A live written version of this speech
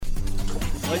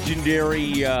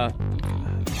Legendary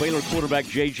Baylor quarterback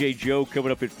J.J. Joe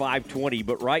coming up at 5:20.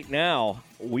 But right now,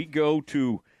 we go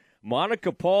to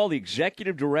Monica Paul, the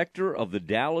executive director of the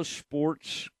Dallas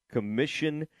Sports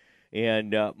Commission.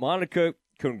 And Monica,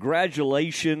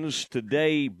 congratulations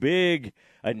today. Big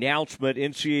announcement.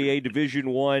 NCAA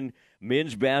Division I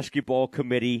Men's Basketball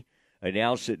Committee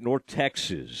announced that North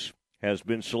Texas has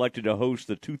been selected to host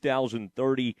the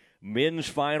 2030 Men's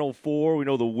Final Four. We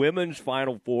know the Women's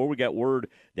Final Four. We got word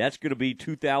that's going to be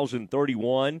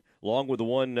 2031, along with the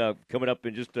one coming up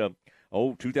in just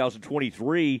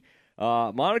 2023.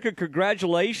 Monica,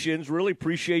 congratulations. Really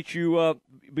appreciate you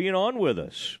being on with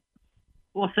us.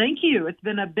 Well, thank you. It's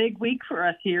been a big week for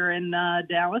us here in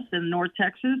Dallas and North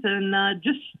Texas, and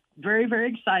just very,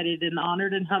 very excited and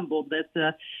honored and humbled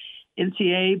that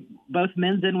NCAA, both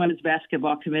men's and women's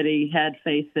basketball committee, had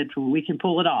faith that we can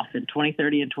pull it off in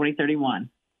 2030 and 2031.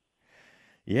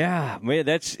 Yeah, man,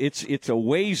 it's a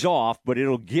ways off, but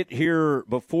it'll get here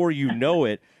before you know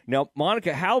it. Now,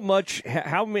 Monica, how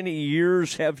many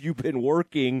years have you been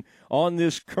working on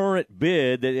this current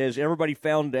bid that, as everybody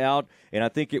found out, and I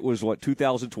think it was,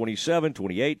 2027,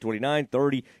 28, 29,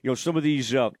 30, some of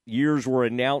these years were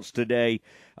announced today.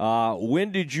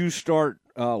 When did you start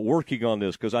working on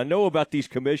this? Because I know about these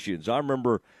commissions. I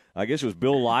remember, I guess it was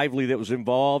Bill Lively that was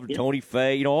involved, yep. Tony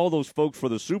Fay, all those folks for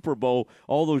the Super Bowl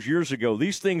all those years ago.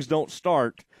 These things don't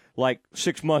start like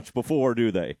 6 months before,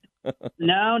 do they?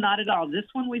 No, not at all. This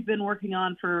one we've been working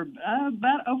on for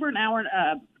about over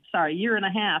a year and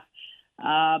a half,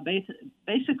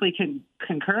 basically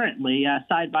concurrently,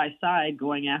 side by side,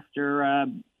 going after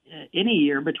any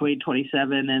year between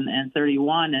 27 and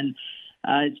 31. And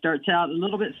it starts out a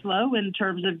little bit slow in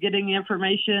terms of getting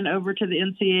information over to the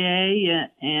NCAA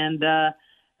and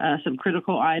some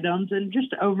critical items and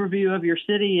just an overview of your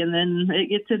city. And then it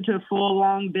gets into a full,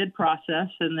 long bid process.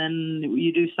 And then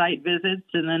you do site visits.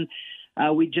 And then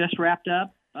we just wrapped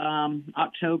up end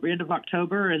of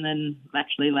October. And then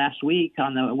actually last week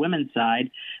on the women's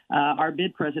side, our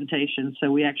bid presentation.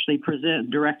 So we actually present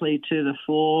directly to the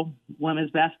full women's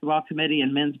basketball committee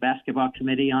and men's basketball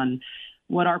committee on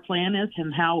what our plan is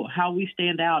and how we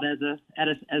stand out as a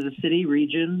city,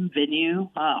 region, venue,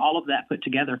 all of that put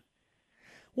together.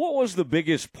 What was the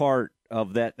biggest part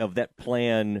of that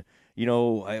plan?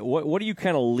 What do you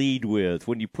kind of lead with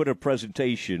when you put a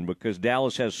presentation? Because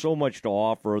Dallas has so much to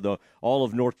offer, all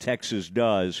of North Texas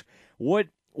does. What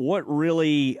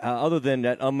really, other than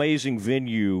that amazing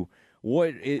venue,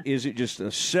 what is it?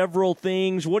 Just several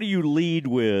things. What do you lead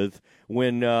with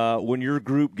when your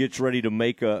group gets ready to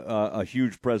make a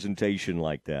huge presentation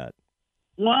like that?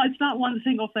 Well, it's not one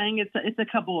single thing. It's a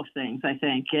couple of things, I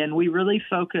think, and we really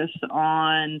focus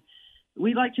on.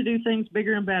 We like to do things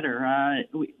bigger and better.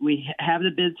 We have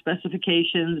the bid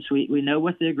specifications. We know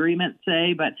what the agreements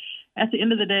say, but at the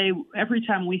end of the day, every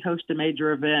time we host a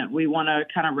major event, we want to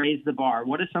kind of raise the bar.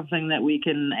 What is something that we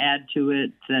can add to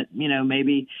it that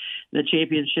maybe the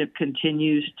championship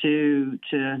continues to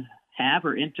have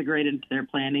or integrate into their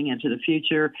planning into the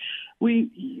future? We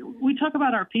talk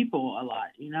about our people a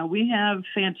lot. We have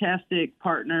fantastic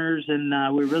partners, and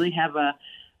we really have a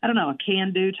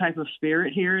can-do type of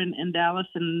spirit here in Dallas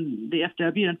and the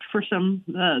FW, and for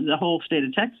the whole state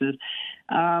of Texas.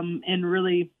 And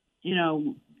really,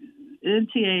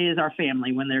 NCAA is our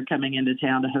family when they're coming into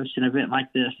town to host an event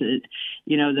like this.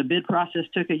 The bid process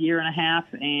took a year and a half,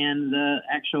 and the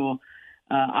actual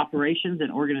operations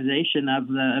and organization of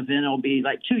the event will be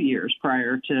like 2 years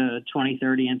prior to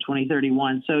 2030 and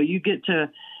 2031. So you get to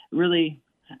really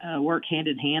work hand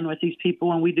in hand with these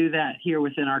people, and we do that here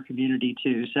within our community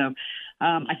too. So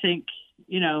I think,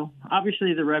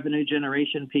 obviously the revenue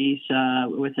generation piece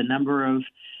with a number of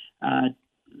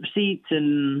seats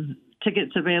and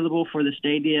tickets available for the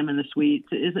stadium and the suites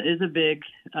is a big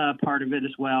part of it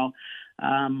as well.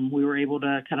 We were able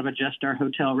to kind of adjust our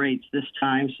hotel rates this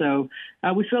time. So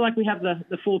we feel like we have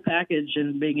the full package,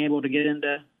 and being able to get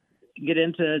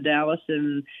into Dallas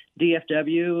and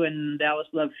DFW and Dallas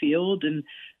Love Field, and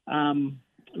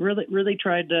really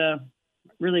tried to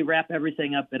really wrap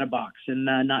everything up in a box and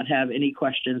not have any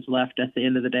questions left at the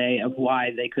end of the day of why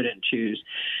they couldn't choose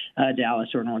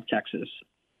Dallas or North Texas.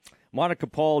 Monica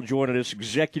Paul joining us,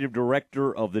 Executive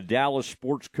Director of the Dallas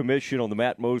Sports Commission on the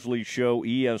Matt Mosley Show,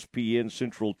 ESPN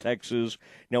Central Texas.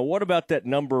 Now, what about that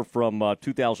number from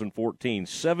 2014?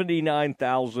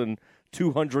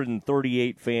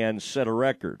 79,238 fans set a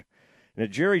record. Now,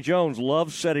 Jerry Jones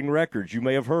loves setting records. You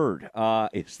may have heard.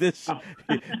 Is this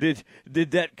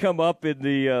did that come up in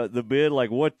the bid? Like,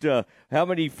 how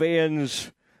many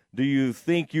fans do you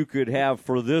think you could have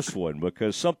for this one?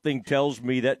 Because something tells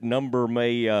me that number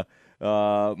may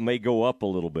may go up a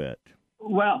little bit.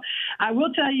 Well, I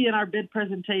will tell you in our bid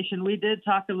presentation, we did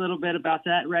talk a little bit about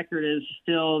that record is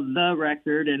still the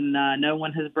record, and no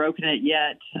one has broken it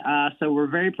yet. So we're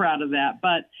very proud of that.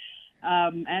 But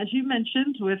as you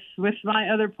mentioned, with my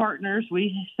other partners,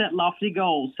 we set lofty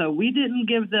goals. So we didn't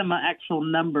give them an actual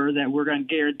number that we're going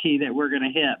to guarantee that we're going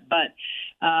to hit.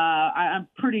 But I'm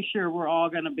pretty sure we're all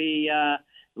going to be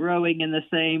rowing in the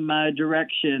same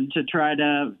direction to try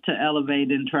to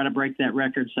elevate and try to break that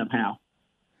record somehow.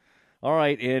 All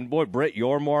right, and boy, Brett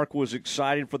Yormark was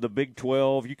excited for the Big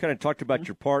 12. You kind of talked about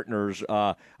your partners.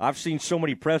 I've seen so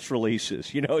many press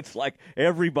releases. You know, it's like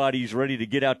everybody's ready to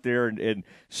get out there and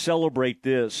celebrate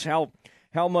this. How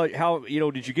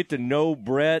did you get to know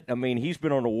Brett? I mean, he's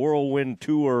been on a whirlwind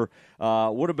tour.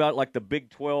 What about like the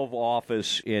Big 12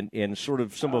 office and sort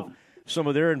of some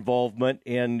of their involvement?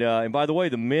 And by the way,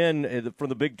 the men from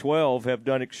the Big 12 have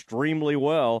done extremely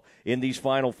well in these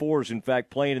Final Fours. In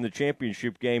fact, playing in the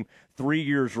championship game 3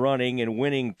 years running and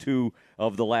winning 2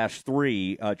 of the last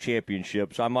 3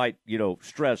 championships. I might,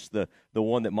 stress the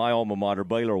one that my alma mater,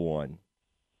 Baylor, won.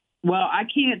 Well, I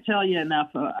can't tell you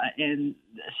enough and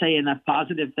say enough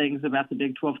positive things about the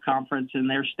Big 12 Conference and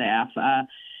their staff.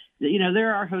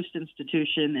 They're our host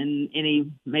institution in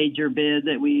any major bid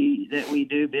that we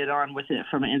do bid on with it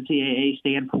from an NCAA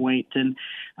standpoint, and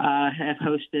have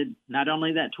hosted not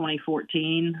only that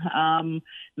 2014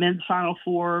 men's Final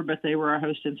Four, but they were our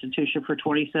host institution for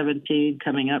 2017,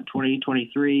 coming up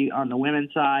 2023 on the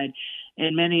women's side,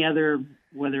 and many other,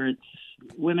 whether it's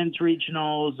women's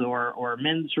regionals or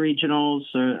men's regionals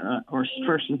or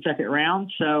first and second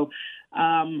round. So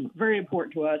very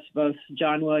important to us. Both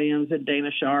John Williams and Dana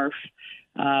Scharf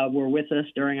were with us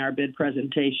during our bid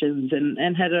presentations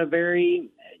and had a very,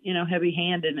 heavy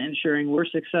hand in ensuring we're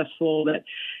successful. That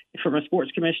from a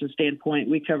sports commission standpoint,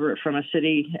 we cover it from a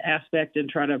city aspect and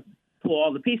try to pull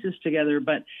all the pieces together.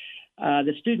 But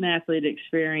the student athlete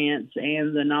experience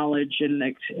and the knowledge and,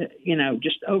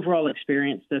 just overall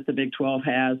experience that the Big 12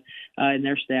 has in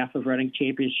their staff of running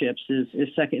championships is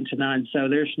second to none. So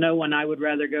there's no one I would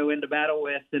rather go into battle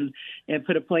with and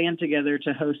put a plan together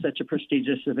to host such a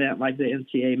prestigious event like the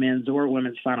NCAA men's or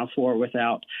women's Final Four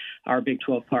without our Big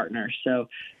 12 partners. So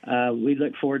we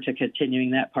look forward to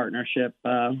continuing that partnership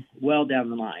well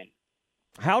down the line.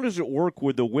 How does it work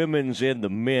with the women's and the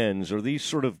men's? Are these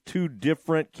sort of two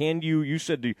different? You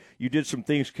said you did some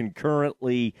things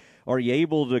concurrently. Are you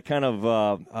able to kind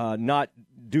of not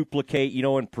duplicate,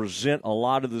 and present a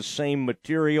lot of the same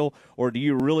material? Or do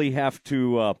you really have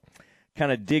to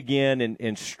kind of dig in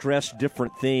and stress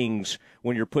different things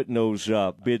when you're putting those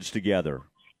bids together?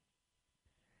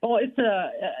 Well,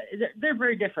 they're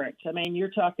very different. I mean, you're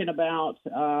talking about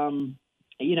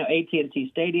AT&T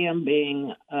Stadium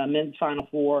being men's Final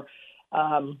Four,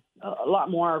 a lot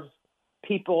more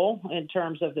people in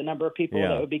terms of the number of people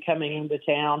that would be coming into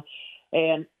town,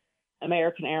 and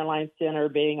American Airlines Center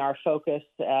being our focus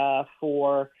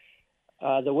for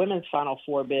the women's Final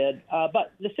Four bid.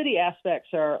 But the city aspects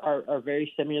are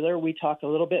very similar. We talk a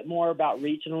little bit more about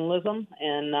regionalism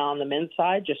and on the men's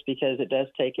side, just because it does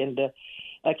take into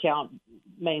account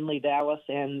mainly Dallas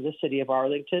and the city of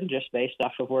Arlington, just based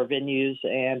off of where venues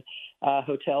and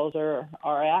hotels are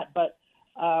at. But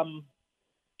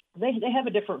they have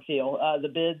a different feel. The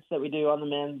bids that we do on the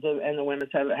men's and the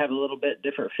women's have a little bit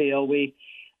different feel. We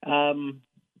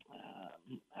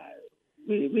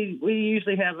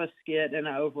usually have a skit and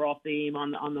an overall theme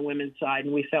on the women's side,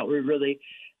 and we felt we really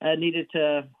needed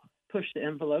to push the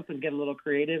envelope and get a little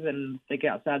creative and think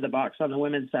outside the box on the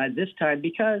women's side this time,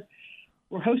 because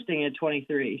we're hosting in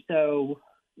 23. So,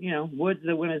 would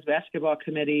the Women's Basketball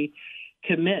Committee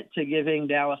commit to giving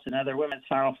Dallas another Women's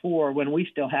Final Four when we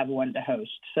still have one to host?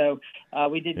 So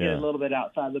we did get a little bit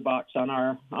outside the box on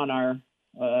our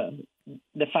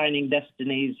Defining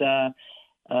Destinies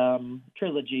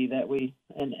trilogy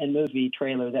and movie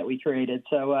trailer that we created.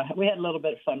 So we had a little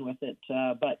bit of fun with it.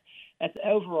 But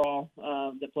overall,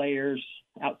 the players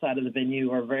outside of the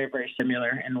venue are very, very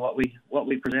similar in what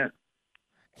we present.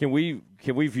 Can we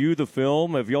view the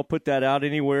film? Have y'all put that out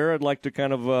anywhere? I'd like to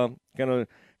kind of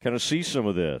see some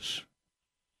of this.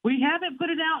 We haven't put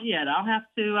it out yet. I'll have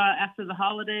to after the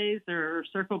holidays or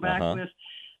circle back with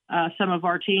some of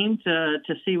our team to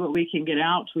see what we can get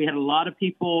out. We had a lot of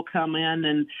people come in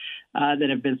and that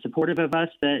have been supportive of us.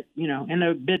 That in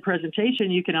a bid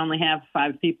presentation you can only have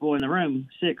 5 people in the room,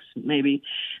 6 maybe.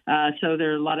 So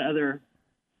there are a lot of other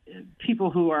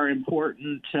people who are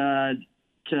important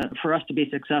for us to be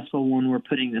successful when we're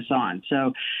putting this on.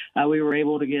 So we were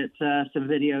able to get some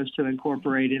videos to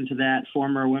incorporate into that,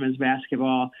 former women's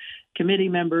basketball committee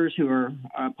members who are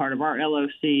part of our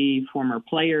LOC, former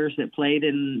players that played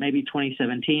in maybe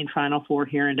 2017 Final Four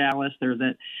here in Dallas, or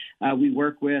that we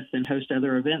work with and host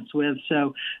other events with.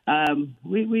 So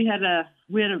we had a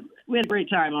great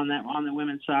time on the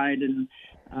women's side, and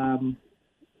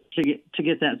to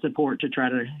get that support to try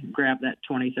to grab that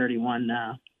 2031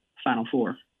 Final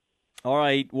Four. All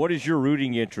right. What is your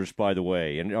rooting interest, by the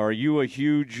way? And are you a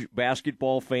huge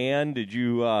basketball fan? Did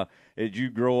you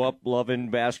grow up loving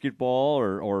basketball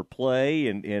or play?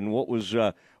 And what was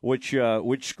which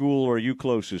school are you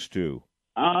closest to?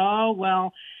 Oh,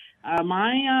 well,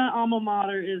 my alma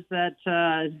mater is that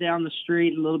down the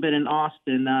street a little bit in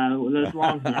Austin, those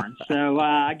Longhorns. So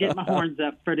I get my horns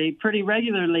up pretty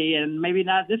regularly, and maybe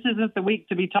not. This isn't the week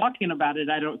to be talking about it,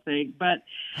 I don't think, but.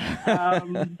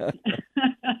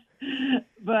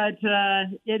 But I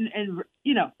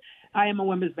am a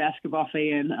women's basketball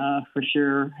fan for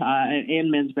sure,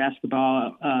 and men's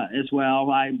basketball as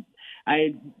well.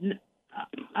 I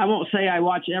won't say I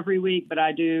watch every week, but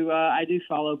I do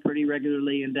follow pretty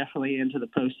regularly and definitely into the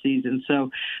postseason.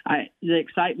 So the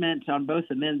excitement on both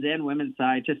the men's and women's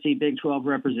side to see Big 12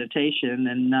 representation,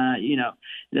 and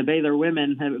the Baylor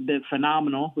women have been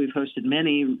phenomenal. We've hosted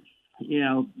many,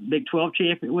 Big 12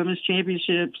 women's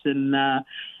championships and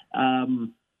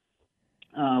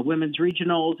women's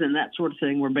regionals and that sort of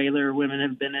thing, where Baylor women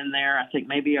have been in there. I think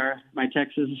maybe my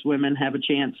Texas women have a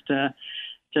chance to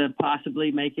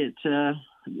possibly make it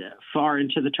far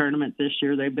into the tournament this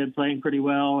year. They've been playing pretty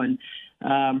well, and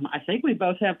I think we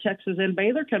both have Texas and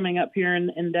Baylor coming up here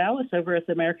in Dallas over at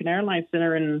the American Airlines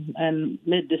Center in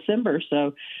mid-December.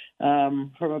 So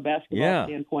from a basketball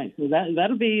standpoint, so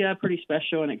that'll be pretty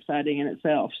special and exciting in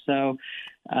itself. So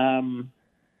I'm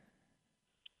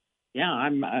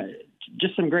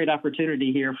just some great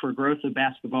opportunity here for growth of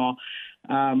basketball.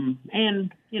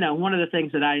 And, one of the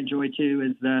things that I enjoy too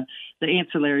is the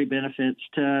ancillary benefits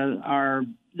to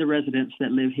the residents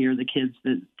that live here, the kids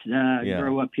that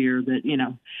grow up here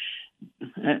that,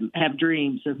 have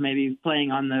dreams of maybe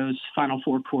playing on those Final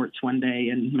Four courts one day.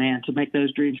 And man, to make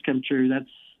those dreams come true,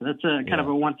 that's a kind of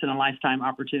a once in a lifetime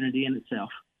opportunity in itself.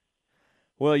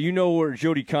 Well, you know where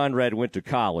Jody Conrad went to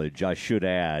college, I should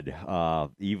add,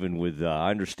 even with, I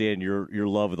understand your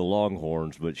love of the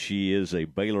Longhorns, but she is a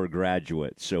Baylor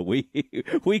graduate. So we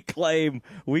claim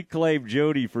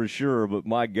Jody for sure, but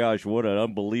my gosh, what an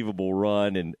unbelievable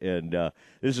run. And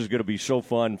this is going to be so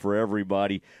fun for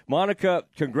everybody. Monica,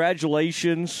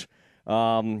 congratulations.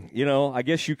 I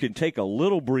guess you can take a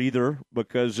little breather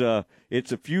because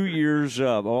it's a few years,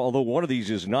 although one of these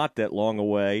is not that long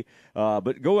away.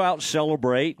 But go out and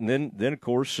celebrate, and then of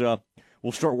course,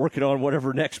 we'll start working on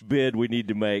whatever next bid we need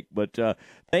to make. But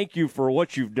thank you for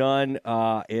what you've done,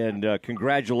 and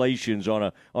congratulations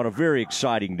on a very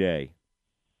exciting day.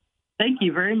 Thank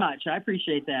you very much. I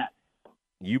appreciate that.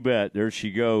 You bet. There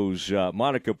she goes,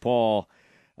 Monica Paul.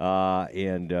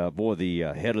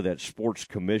 The head of that sports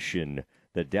commission,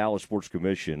 the Dallas Sports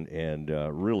Commission, and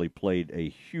really played a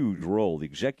huge role, the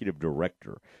executive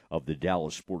director of the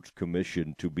Dallas Sports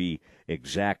Commission, to be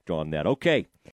exact on that. Okay,